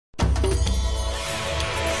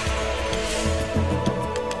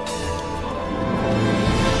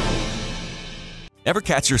Ever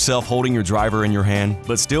catch yourself holding your driver in your hand,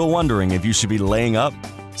 but still wondering if you should be laying up?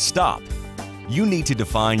 Stop. You need to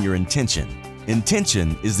define your intention.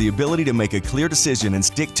 Intention is the ability to make a clear decision and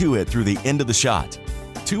stick to it through the end of the shot.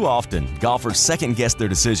 Too often, golfers second-guess their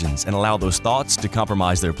decisions and allow those thoughts to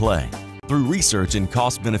compromise their play. Through research and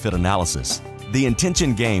cost-benefit analysis, the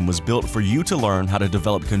intention game was built for you to learn how to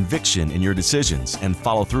develop conviction in your decisions and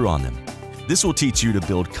follow through on them. This will teach you to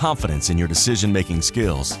build confidence in your decision-making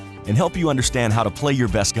skills and help you understand how to play your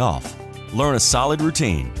best golf. Learn a solid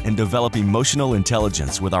routine and develop emotional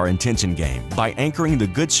intelligence with our intention game by anchoring the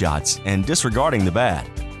good shots and disregarding the bad.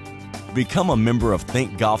 Become a member of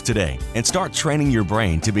Think Golf today and start training your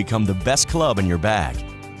brain to become the best club in your bag.